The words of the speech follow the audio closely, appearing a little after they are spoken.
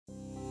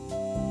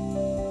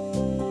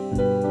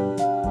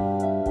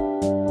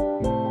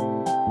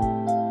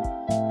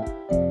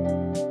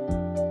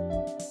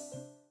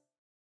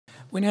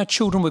When our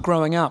children were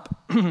growing up,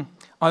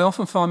 I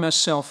often find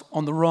myself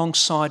on the wrong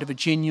side of a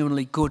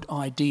genuinely good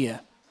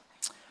idea.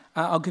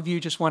 I'll give you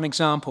just one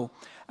example.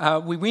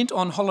 We went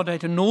on holiday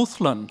to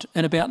Northland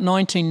in about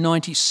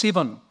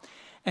 1997,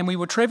 and we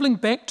were travelling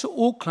back to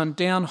Auckland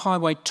down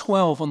Highway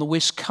 12 on the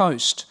west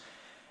coast,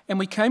 and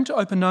we came to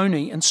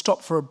Opononi and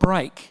stopped for a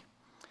break.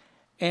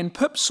 And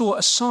Pip saw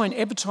a sign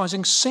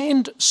advertising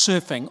sand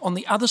surfing on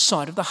the other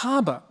side of the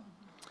harbour.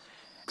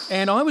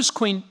 And I was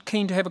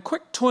keen to have a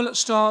quick toilet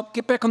stop,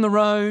 get back on the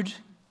road,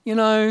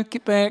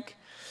 get back.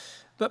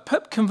 But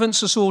Pip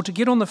convinced us all to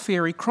get on the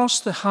ferry, cross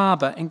the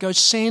harbour and go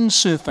sand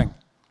surfing.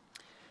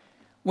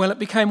 Well, it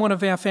became one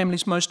of our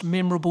family's most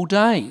memorable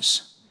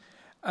days.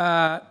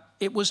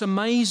 It was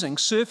amazing,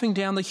 surfing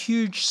down the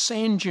huge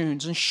sand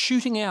dunes and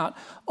shooting out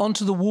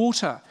onto the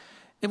water.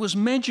 It was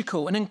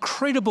magical, an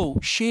incredible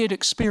shared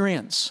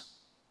experience.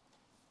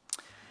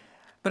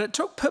 But it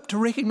took Pip to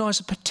recognise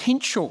the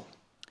potential,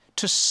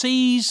 to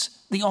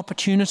seize the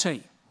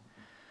opportunity,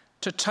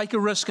 to take a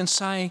risk and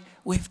say,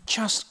 we've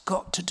just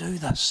got to do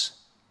this.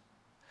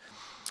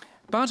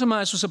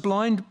 Bartimaeus was a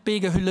blind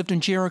beggar who lived in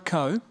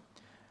Jericho.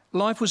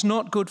 Life was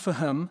not good for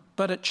him,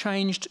 but it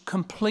changed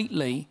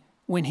completely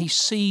when he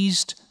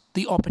seized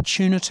the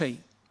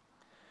opportunity.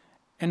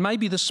 And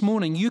maybe this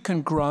morning you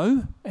can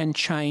grow and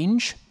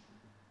change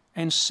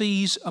and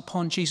seize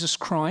upon Jesus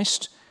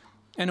Christ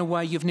in a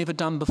way you've never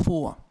done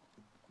before.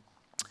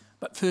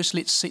 But first,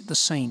 let's set the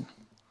scene.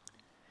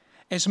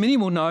 As many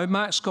will know,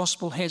 Mark's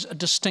Gospel has a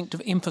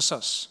distinctive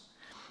emphasis.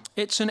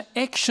 It's an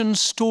action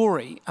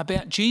story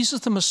about Jesus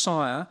the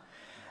Messiah.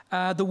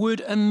 The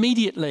word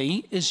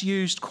immediately is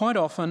used quite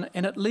often,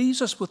 and it leaves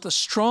us with a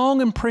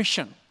strong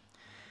impression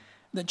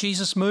that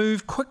Jesus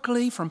moved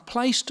quickly from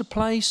place to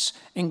place,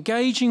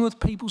 engaging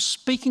with people,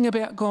 speaking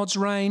about God's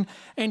reign,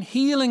 and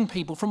healing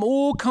people from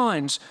all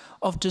kinds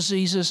of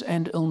diseases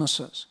and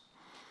illnesses.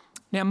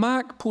 Now,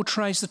 Mark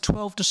portrays the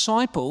 12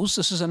 disciples,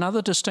 this is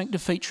another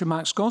distinctive feature of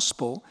Mark's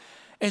Gospel,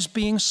 as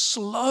being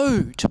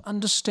slow to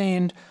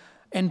understand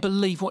and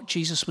believe what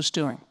Jesus was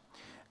doing.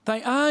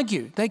 They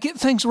argue, they get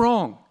things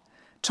wrong.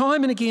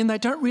 Time and again, they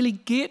don't really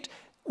get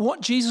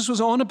what Jesus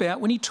was on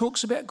about when he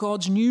talks about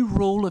God's new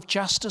rule of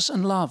justice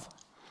and love.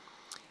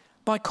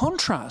 By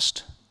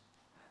contrast,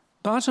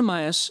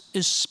 Bartimaeus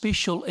is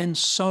special in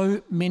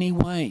so many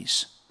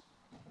ways.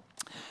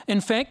 In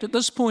fact, at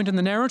this point in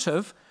the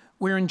narrative,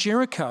 we're in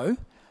Jericho,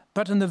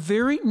 but in the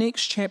very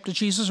next chapter,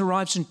 Jesus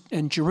arrives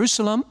in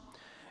Jerusalem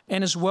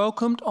and is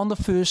welcomed on the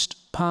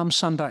first Palm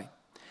Sunday.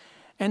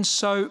 And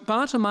so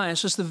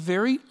Bartimaeus is the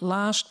very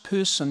last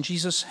person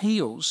Jesus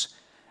heals,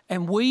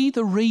 and we,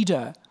 the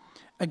reader,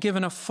 are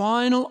given a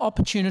final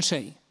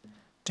opportunity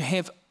to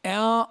have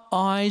our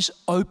eyes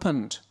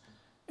opened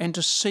and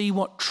to see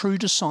what true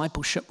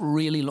discipleship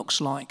really looks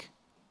like.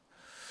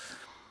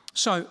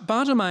 So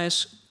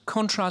Bartimaeus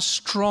contrasts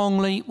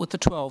strongly with the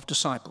 12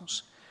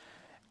 disciples.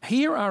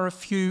 Here are a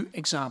few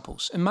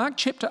examples. In Mark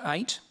chapter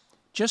 8,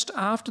 just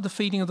after the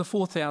feeding of the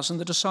 4,000,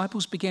 the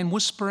disciples began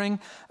whispering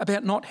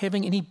about not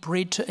having any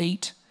bread to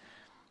eat.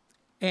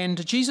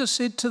 And Jesus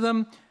said to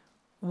them,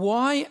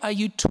 "Why are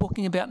you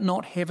talking about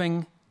not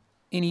having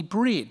any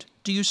bread?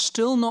 Do you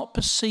still not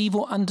perceive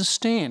or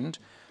understand?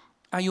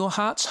 Are your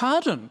hearts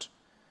hardened?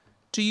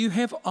 Do you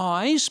have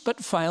eyes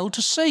but fail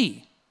to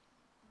see?"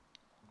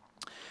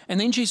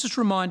 And then Jesus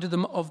reminded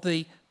them of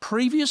the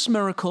previous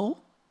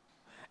miracle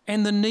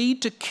and the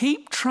need to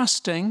keep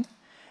trusting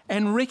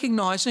and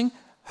recognizing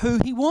who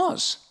he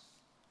was.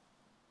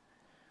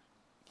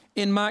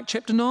 In Mark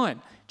chapter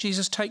 9,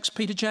 Jesus takes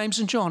Peter, James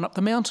and John up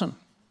the mountain,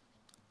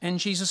 and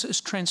Jesus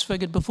is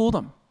transfigured before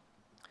them.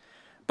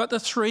 But the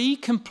three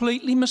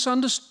completely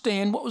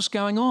misunderstand what was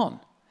going on.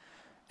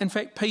 In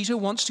fact, Peter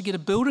wants to get a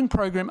building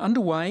program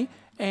underway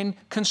and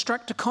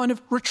construct a kind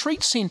of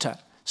retreat centre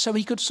so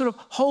he could sort of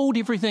hold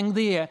everything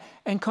there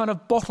and kind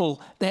of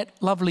bottle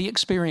that lovely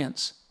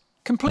experience.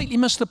 Completely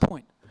missed the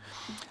point.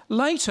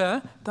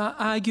 Later, they're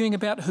arguing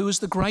about who is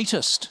the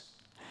greatest.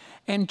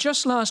 And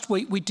just last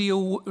week, we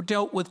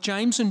dealt with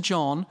James and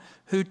John,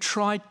 who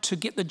tried to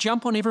get the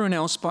jump on everyone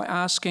else by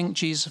asking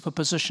Jesus for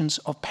positions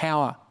of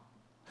power.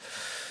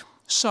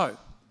 So,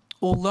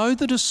 although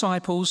the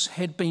disciples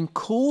had been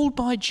called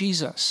by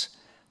Jesus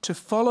to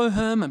follow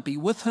him and be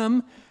with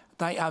him,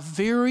 they are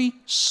very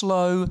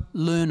slow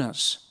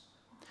learners.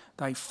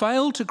 They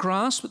failed to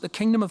grasp that the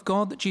kingdom of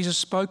God that Jesus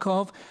spoke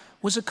of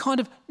was a kind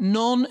of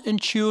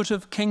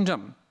non-intuitive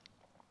kingdom,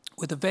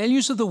 where the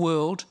values of the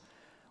world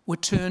were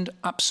turned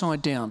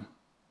upside down,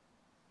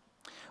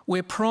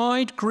 where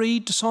pride,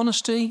 greed,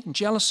 dishonesty, and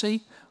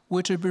jealousy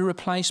were to be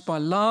replaced by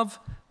love,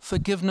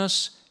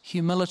 forgiveness,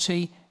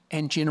 humility,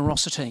 and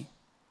generosity.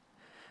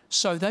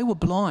 So they were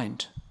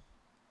blind.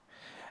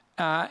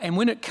 And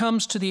when it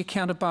comes to the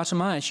account of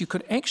Bartimaeus, you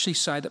could actually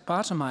say that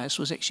Bartimaeus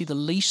was actually the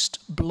least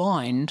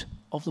blind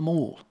of them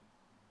all.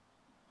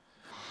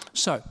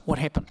 So what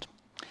happened?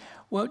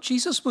 Well,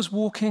 Jesus was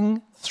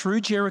walking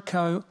through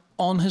Jericho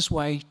on his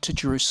way to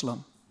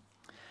Jerusalem,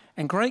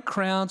 and great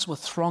crowds were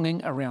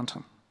thronging around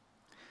him.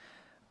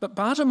 But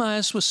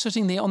Bartimaeus was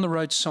sitting there on the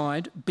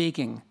roadside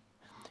begging.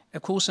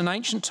 Of course, in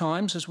ancient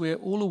times, as we're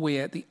all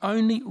aware, the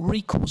only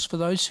recourse for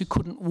those who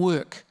couldn't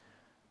work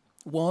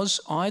was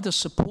either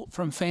support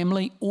from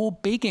family or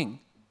begging.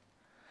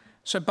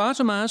 So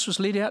Bartimaeus was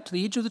led out to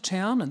the edge of the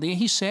town, and there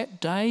he sat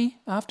day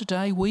after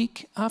day,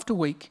 week after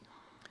week,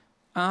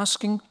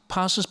 asking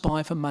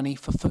passers-by for money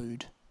for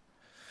food.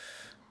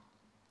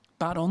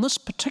 But on this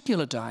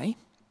particular day,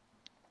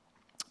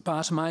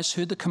 Bartimaeus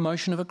heard the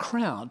commotion of a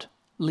crowd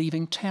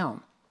leaving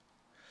town.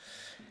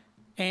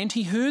 And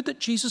he heard that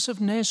Jesus of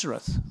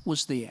Nazareth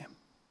was there.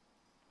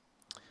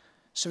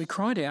 So he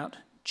cried out,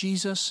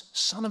 "Jesus,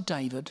 Son of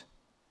David,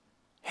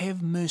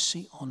 have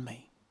mercy on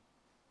me."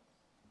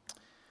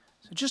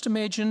 So just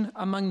imagine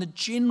among the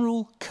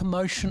general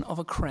commotion of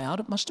a crowd,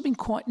 it must have been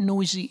quite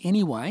noisy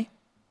anyway,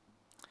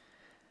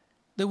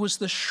 there was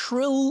the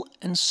shrill,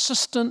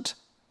 insistent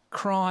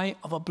cry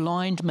of a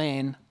blind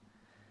man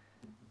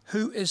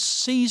who is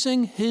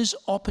seizing his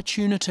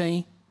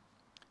opportunity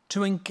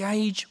to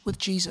engage with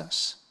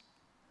Jesus.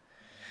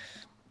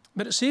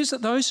 But it says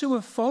that those who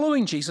were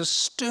following Jesus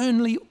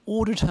sternly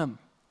ordered him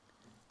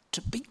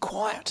to be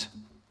quiet.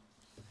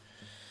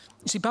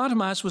 You see,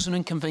 Bartimaeus was an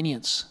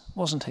inconvenience,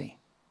 wasn't he?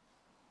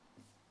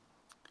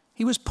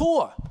 He was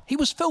poor, he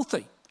was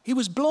filthy, he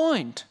was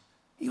blind,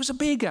 he was a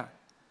beggar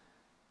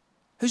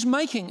who's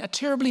making a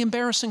terribly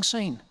embarrassing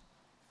scene.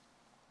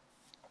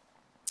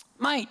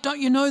 Mate, don't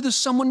you know there's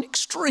someone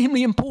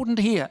extremely important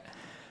here?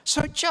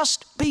 So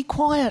just be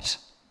quiet.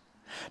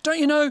 Don't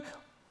you know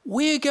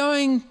we're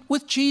going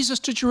with Jesus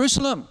to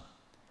Jerusalem?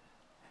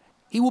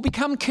 He will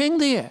become king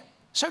there.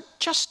 So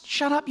just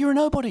shut up, you're a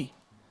nobody.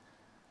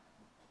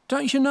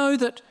 Don't you know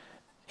that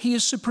he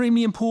is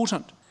supremely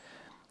important?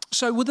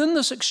 So within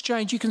this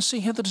exchange, you can see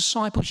how the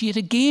disciples yet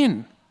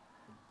again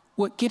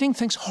were getting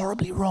things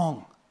horribly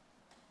wrong.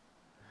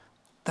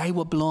 They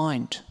were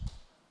blind.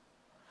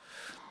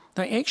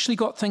 They actually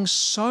got things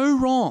so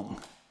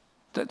wrong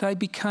that they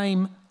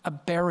became a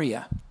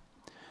barrier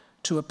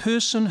to a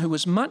person who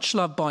was much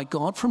loved by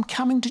God from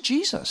coming to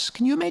Jesus.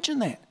 Can you imagine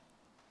that?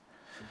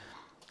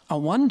 I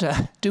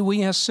wonder, do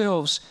we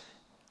ourselves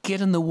get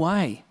in the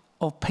way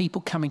of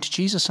people coming to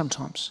Jesus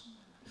sometimes?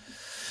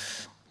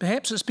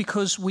 Perhaps it's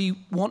because we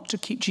want to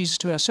keep Jesus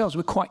to ourselves.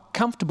 We're quite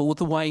comfortable with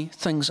the way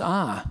things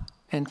are.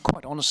 And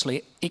quite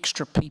honestly,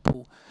 extra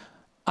people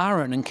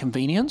are an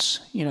inconvenience.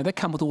 You know, they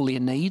come with all their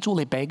needs, all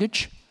their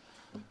baggage.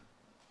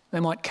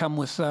 They might come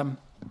with a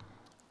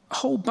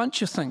whole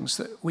bunch of things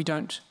that we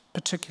don't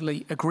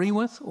particularly agree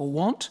with or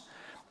want.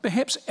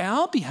 Perhaps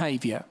our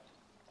behaviour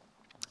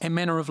and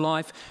manner of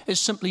life is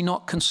simply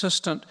not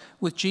consistent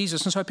with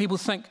Jesus. And so people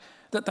think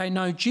that they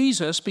know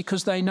Jesus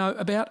because they know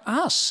about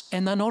us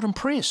and they're not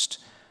impressed.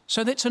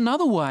 So that's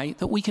another way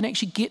that we can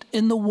actually get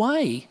in the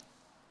way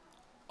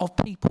of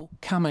people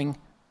coming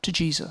to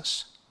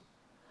Jesus.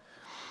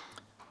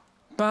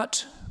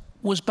 But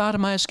was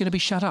Bartimaeus going to be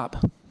shut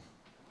up?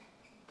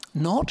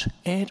 Not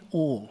at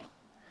all.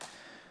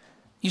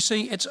 You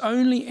see, it's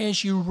only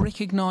as you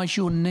recognise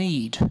your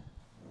need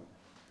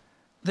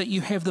that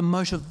you have the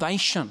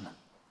motivation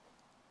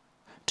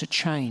to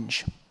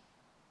change.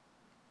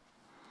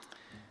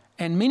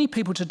 And many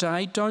people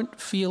today don't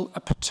feel a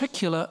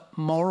particular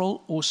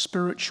moral or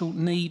spiritual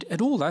need at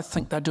all. They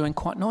think they're doing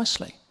quite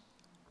nicely.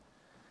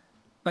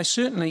 They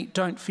certainly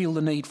don't feel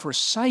the need for a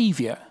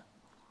saviour,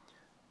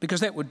 because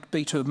that would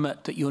be to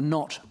admit that you're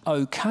not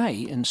okay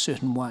in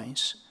certain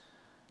ways.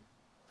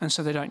 And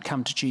so they don't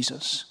come to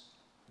Jesus.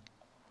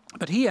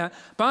 But here,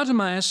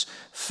 Bartimaeus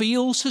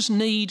feels his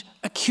need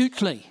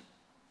acutely.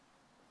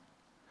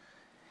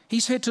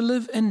 He's had to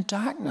live in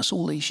darkness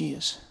all these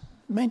years.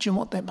 Imagine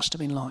what that must have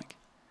been like.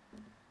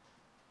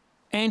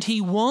 And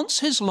he wants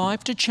his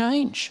life to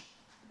change.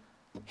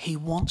 He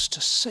wants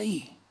to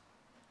see.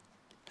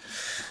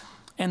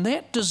 And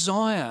that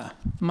desire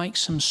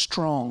makes him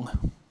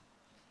strong.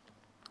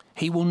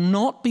 He will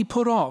not be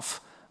put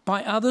off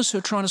by others who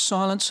are trying to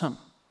silence him.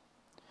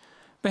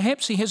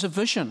 Perhaps he has a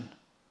vision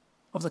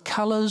of the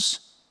colours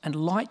and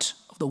light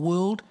of the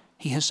world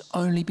he has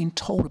only been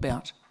told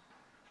about,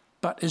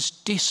 but is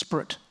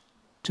desperate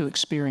to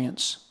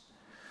experience.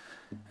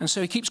 And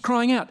so he keeps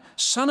crying out,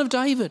 "Son of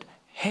David,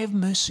 have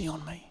mercy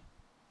on me."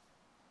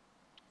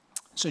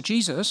 So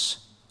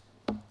Jesus,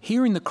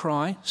 hearing the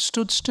cry,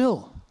 stood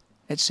still,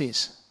 it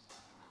says,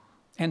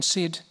 and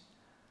said,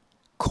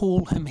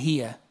 "Call him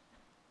here."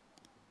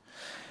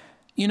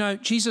 You know,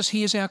 Jesus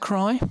hears our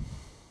cry.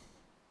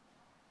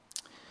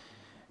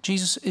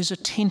 Jesus is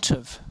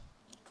attentive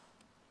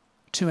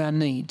to our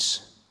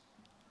needs.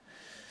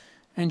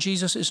 And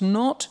Jesus is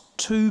not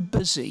too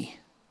busy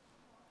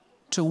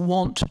to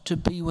want to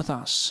be with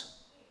us.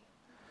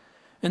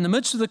 In the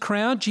midst of the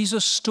crowd,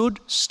 Jesus stood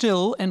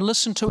still and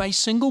listened to a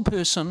single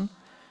person.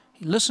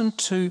 He listened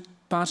to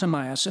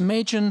Bartimaeus.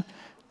 Imagine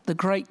the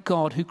great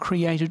God who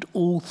created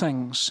all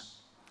things,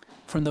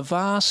 from the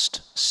vast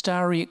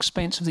starry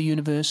expanse of the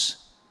universe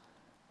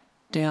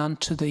down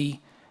to the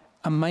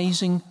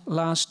amazing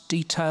last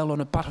detail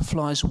on a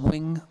butterfly's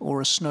wing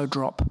or a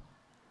snowdrop.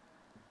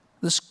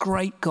 This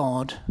great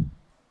God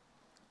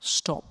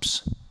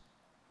stops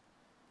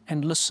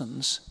and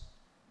listens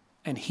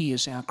and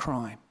hears our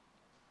cry.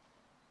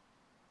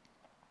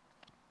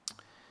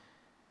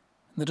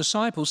 The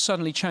disciples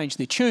suddenly change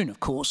their tune, of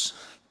course.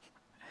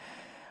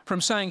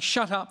 From saying,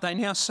 "Shut up," they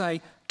now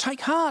say,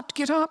 "Take heart,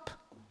 get up.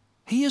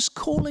 He is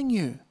calling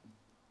you."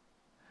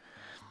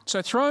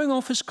 So throwing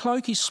off his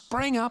cloak, he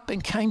sprang up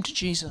and came to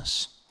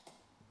Jesus.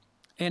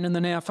 And in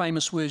the now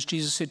famous words,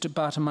 Jesus said to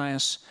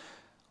Bartimaeus,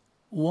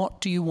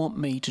 "What do you want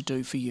me to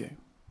do for you?"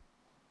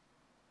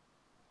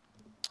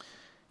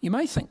 You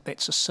may think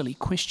that's a silly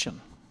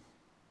question.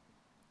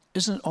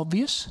 Isn't it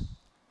obvious?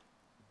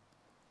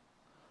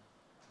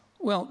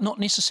 Well, not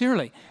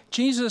necessarily.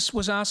 Jesus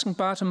was asking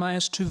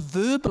Bartimaeus to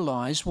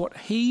verbalise what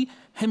he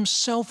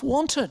himself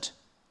wanted.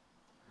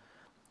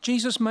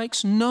 Jesus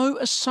makes no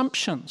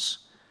assumptions,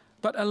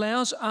 but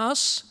allows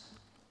us,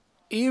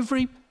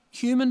 every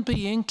human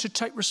being, to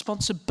take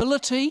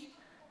responsibility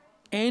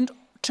and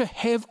to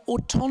have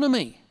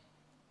autonomy.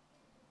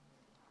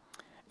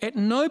 At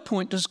no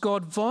point does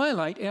God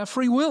violate our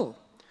free will,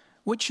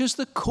 which is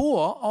the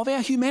core of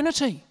our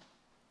humanity.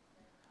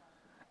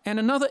 And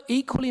another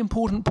equally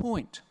important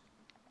point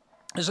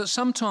is that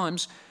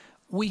sometimes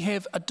we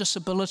have a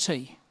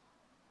disability.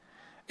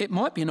 It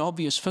might be an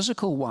obvious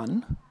physical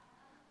one,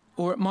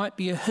 or it might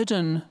be a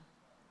hidden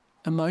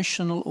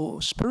emotional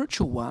or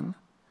spiritual one.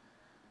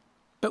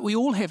 But we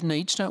all have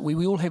needs, don't we?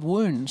 We all have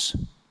wounds.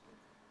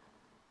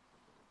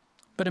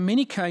 But in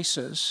many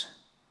cases,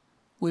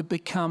 we've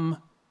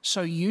become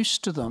so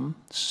used to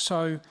them,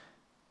 so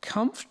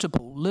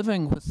comfortable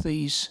living with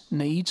these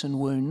needs and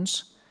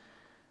wounds,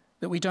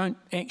 that we don't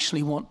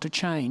actually want to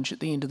change at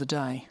the end of the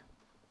day,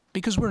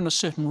 because we're in a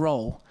certain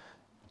role,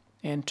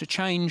 and to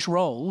change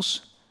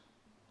roles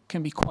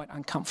can be quite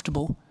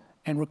uncomfortable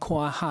and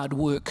require hard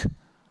work.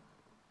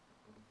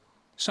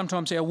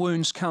 Sometimes our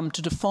wounds come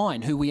to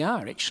define who we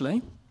are,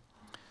 actually,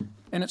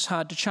 and it's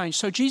hard to change.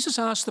 So Jesus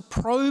asked the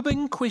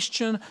probing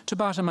question to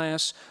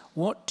Bartimaeus,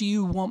 "What do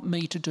you want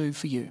me to do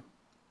for you?"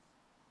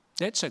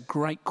 That's a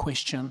great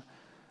question,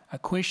 a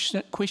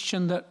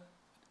question that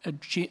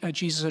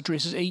Jesus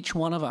addresses each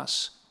one of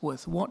us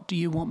with. What do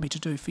you want me to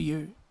do for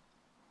you?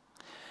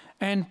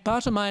 And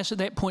Bartimaeus at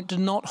that point did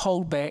not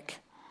hold back.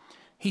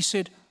 He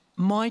said,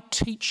 "My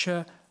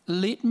teacher,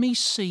 let me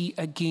see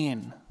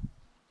again."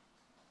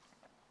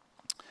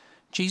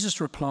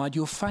 Jesus replied,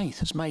 "Your faith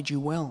has made you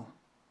well."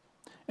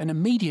 And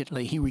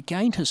immediately he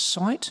regained his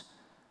sight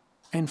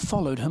and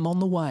followed him on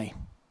the way.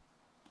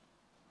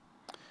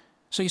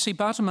 So you see,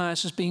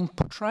 Bartimaeus is being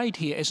portrayed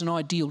here as an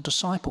ideal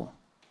disciple.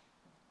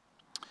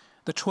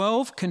 The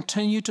 12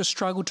 continue to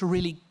struggle to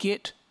really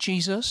get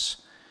Jesus,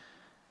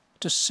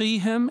 to see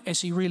him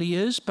as he really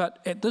is, but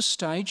at this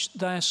stage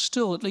they are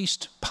still at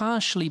least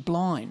partially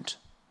blind.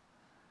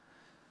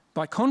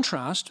 By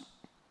contrast,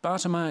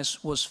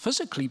 Bartimaeus was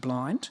physically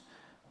blind,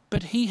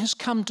 but he has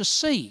come to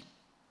see,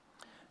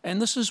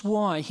 and this is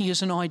why he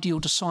is an ideal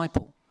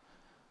disciple.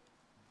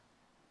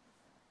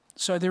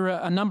 So there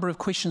are a number of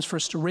questions for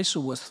us to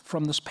wrestle with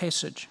from this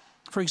passage.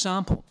 For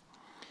example,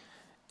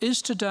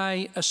 is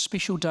today a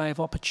special day of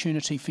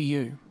opportunity for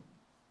you?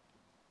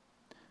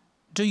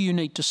 Do you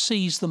need to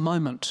seize the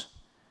moment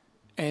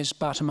as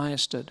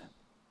Bartimaeus did?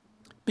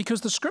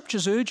 Because the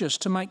scriptures urge us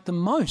to make the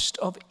most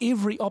of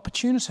every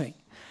opportunity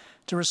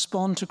to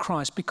respond to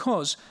Christ,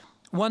 because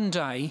one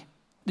day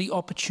the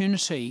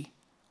opportunity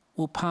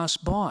will pass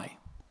by.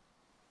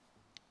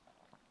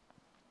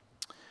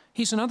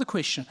 Here's another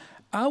question.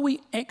 Are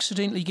we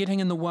accidentally getting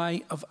in the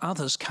way of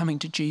others coming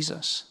to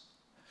Jesus?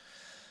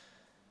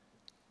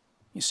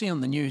 You see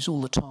on the news all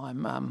the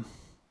time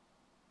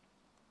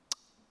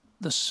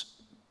this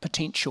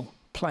potential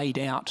played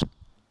out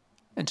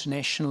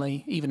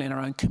internationally, even in our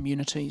own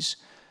communities.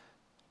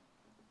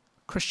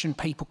 Christian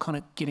people kind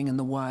of getting in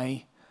the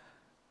way.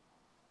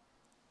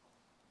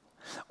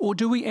 Or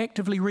do we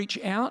actively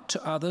reach out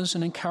to others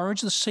and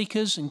encourage the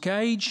seekers,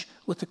 engage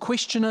with the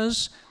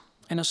questioners,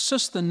 and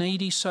assist the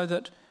needy so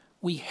that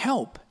we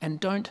help and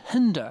don't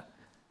hinder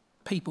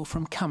people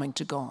from coming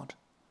to God?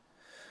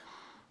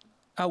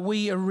 Are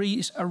we a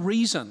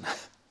reason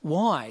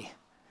why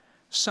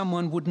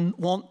someone wouldn't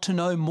want to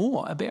know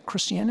more about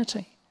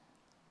Christianity?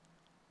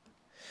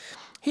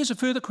 Here's a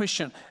further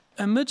question.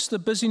 Amidst the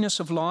busyness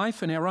of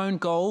life and our own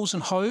goals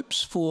and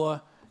hopes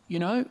for,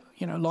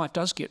 life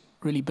does get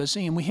really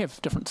busy and we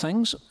have different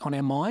things on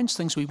our minds,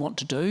 things we want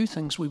to do,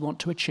 things we want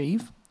to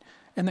achieve,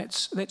 and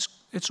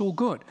it's all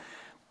good.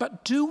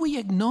 But do we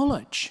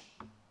acknowledge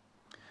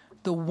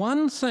the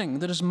one thing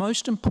that is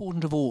most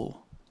important of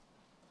all,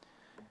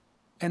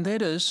 and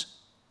that is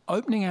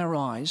opening our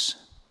eyes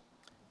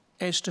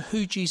as to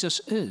who Jesus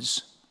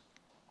is?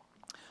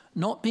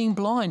 Not being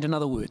blind, in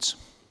other words.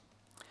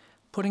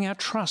 Putting our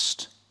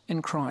trust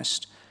in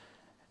Christ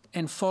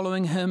and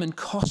following him in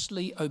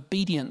costly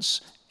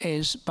obedience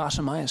as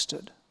Bartimaeus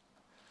did.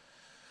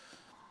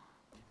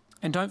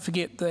 And don't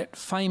forget that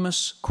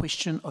famous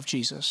question of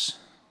Jesus.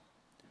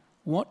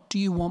 What do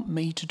you want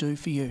me to do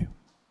for you?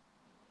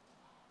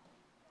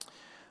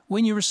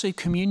 When you receive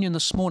communion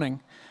this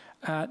morning,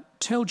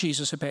 tell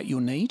Jesus about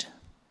your need.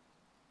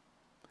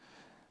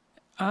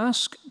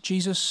 Ask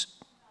Jesus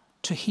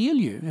to heal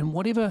you in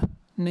whatever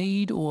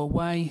need or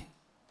way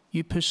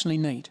you personally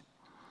need.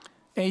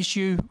 As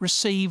you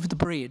receive the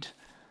bread,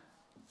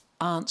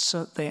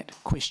 answer that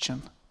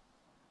question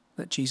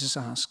that Jesus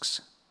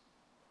asks.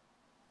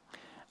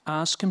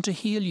 Ask him to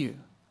heal you.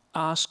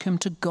 Ask him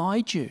to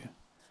guide you.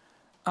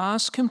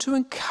 Ask him to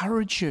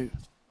encourage you.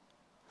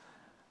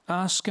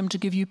 Ask him to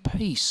give you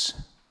peace.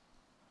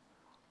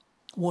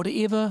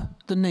 Whatever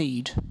the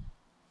need,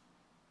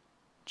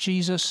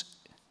 Jesus,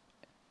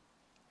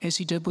 as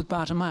he did with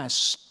Bartimaeus,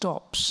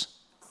 stops,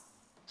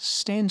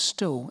 stands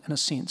still in a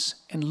sense,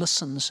 and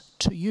listens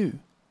to you.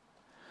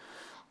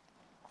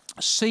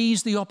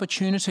 Seize the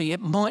opportunity. It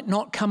might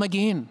not come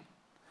again.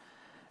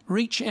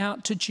 Reach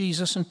out to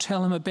Jesus and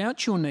tell him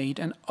about your need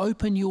and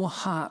open your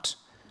heart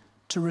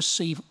to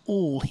receive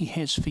all he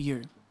has for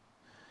you.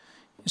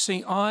 You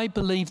see, I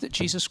believe that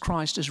Jesus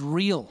Christ is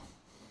real.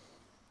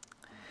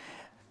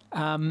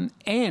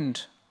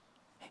 And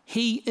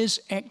he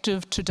is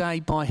active today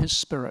by his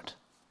Spirit.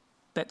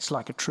 That's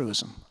like a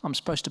truism. I'm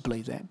supposed to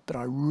believe that, but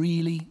I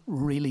really,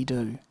 really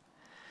do.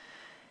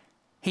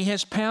 He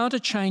has power to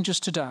change us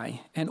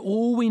today, and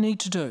all we need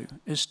to do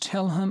is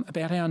tell him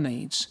about our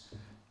needs,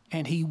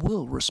 and he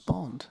will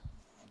respond.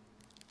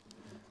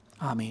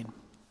 Amen.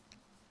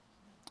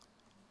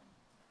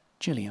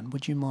 Gillian,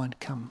 would you mind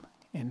come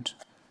and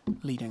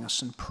leading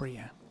us in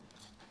prayer?